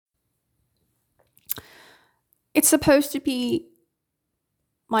It's supposed to be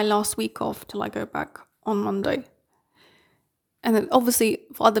my last week off till I go back on Monday. And then obviously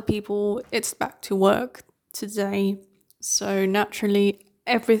for other people, it's back to work today. So naturally,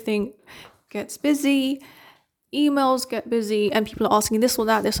 everything gets busy, emails get busy, and people are asking this or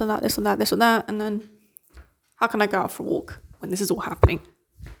that, this or that, this or that, this or that. And then how can I go out for a walk when this is all happening?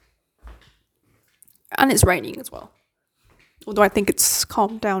 And it's raining as well. Although I think it's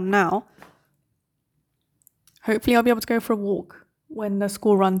calmed down now. Hopefully, I'll be able to go for a walk when the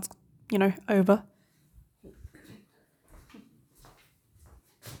school run's, over.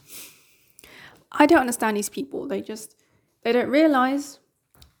 I don't understand these people. They don't realize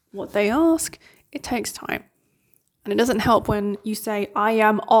what they ask. It takes time. And it doesn't help when you say, I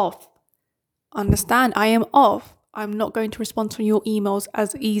am off. Understand, I am off. I'm not going to respond to your emails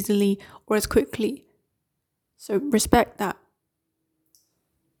as easily or as quickly. So respect that.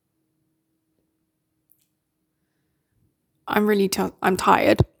 I'm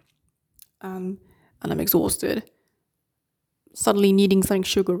tired. And I'm exhausted. Suddenly needing something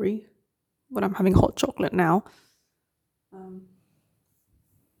sugary when I'm having hot chocolate now. I'm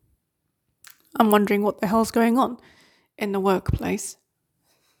wondering what the hell's going on in the workplace.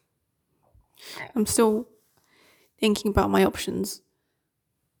 I'm still thinking about my options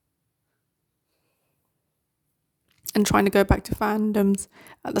and trying to go back to fandoms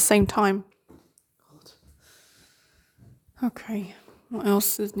at the same time. Okay, what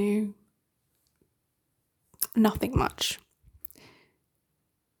else is new? Nothing much.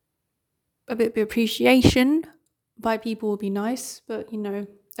 A bit of appreciation by people would be nice, but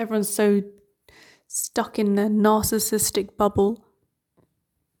everyone's so stuck in a narcissistic bubble.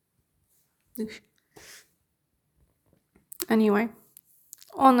 Anyway,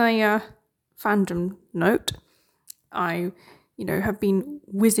 on a fandom note, I, have been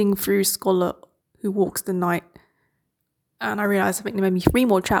whizzing through Scholar Who Walks the Night, and I realised I think there may be 3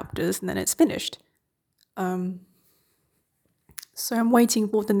 more chapters, and then it's finished. So I'm waiting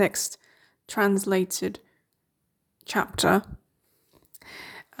for the next translated chapter.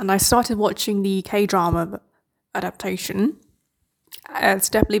 And I started watching the K-drama adaptation. It's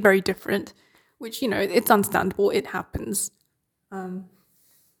definitely very different, which, it's understandable. It happens.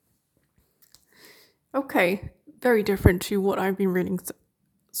 Okay, very different to what I've been reading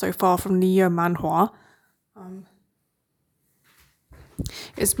so far from the Manhwa.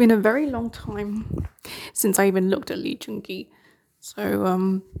 It's been a very long time since I even looked at Lee Chung-gi.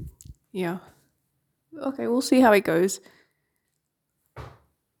 So, yeah. Okay, we'll see how it goes.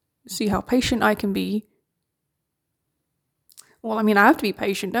 See how patient I can be. Well, I have to be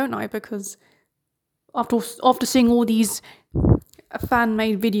patient, don't I? Because after seeing all these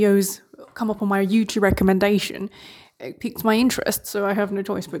fan-made videos come up on my YouTube recommendation, it piques my interest, so I have no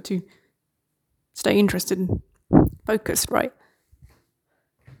choice but to stay interested and focused, right?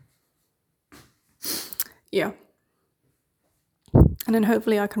 Yeah. And then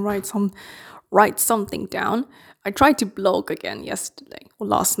hopefully I can write something down. I tried to blog again yesterday or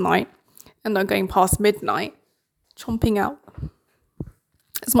last night, and then going past midnight, chomping out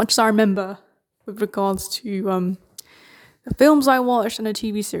as much as I remember with regards to the films I watched and the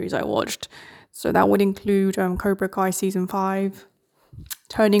TV series I watched. So that would include Cobra Kai Season 5,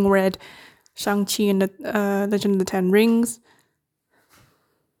 Turning Red, Shang-Chi and the Legend of the Ten Rings.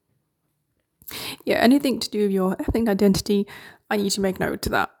 Yeah, anything to do with your ethnic identity, I need to make note to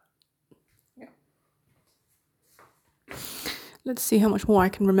that. Yeah. Let's see how much more I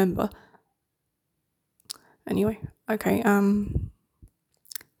can remember. Anyway, okay, I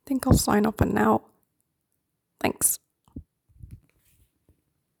think I'll sign up for now.